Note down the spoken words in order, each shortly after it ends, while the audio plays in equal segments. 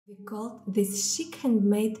We called this chic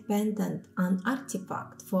handmade pendant an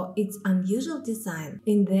artifact for its unusual design,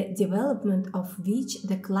 in the development of which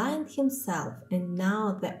the client himself and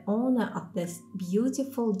now the owner of this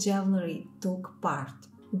beautiful jewelry took part.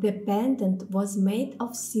 The pendant was made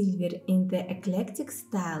of silver in the eclectic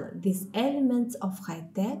style with elements of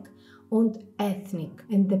high-tech and ethnic,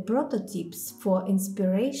 and the prototypes for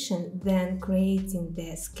inspiration then creating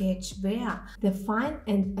the sketch were the fine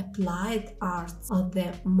and applied arts of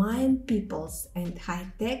the Mayan peoples and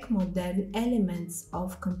high-tech modern elements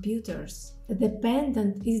of computers. The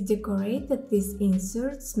pendant is decorated with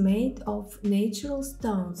inserts made of natural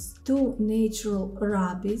stones, 2 natural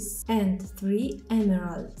rubies and 3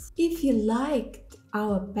 emeralds. If you liked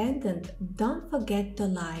our pendant, don't forget to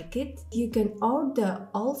like it. You can order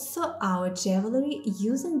also our jewelry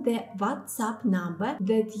using the WhatsApp number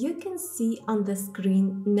that you can see on the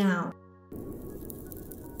screen now.